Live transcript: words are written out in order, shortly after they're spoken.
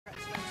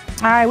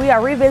All right, we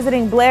are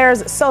revisiting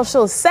Blair's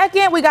social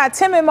second. We got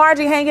Tim and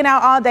Margie hanging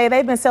out all day.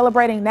 They've been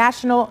celebrating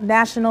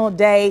National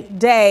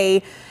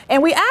Day.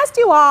 And we asked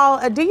you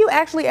all, do you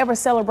actually ever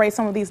celebrate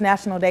some of these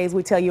national days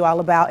we tell you all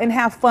about and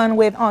have fun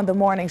with on the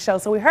morning show?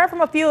 So we heard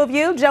from a few of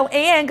you.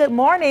 Joanne, good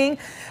morning.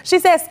 She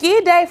said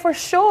ski day for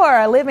sure.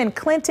 I live in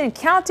Clinton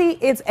County.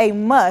 It's a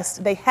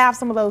must. They have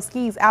some of those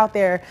skis out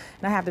there,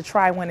 and I have to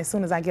try one as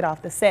soon as I get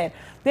off the set.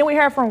 Then we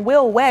heard from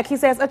Will Weck. He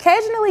says,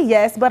 occasionally,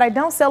 yes, but I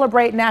don't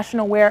celebrate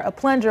National Wear a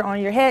Plunger on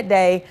Your Head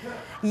Day.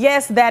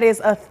 Yes, that is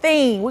a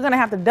thing. We're going to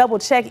have to double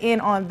check in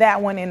on that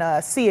one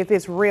and see if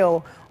it's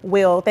real,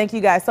 Will. Thank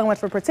you guys so much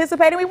for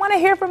participating. We want to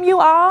hear from you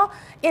all.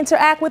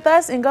 Interact with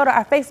us and go to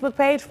our Facebook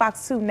page,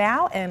 Fox 2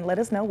 Now, and let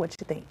us know what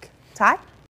you think. Ty?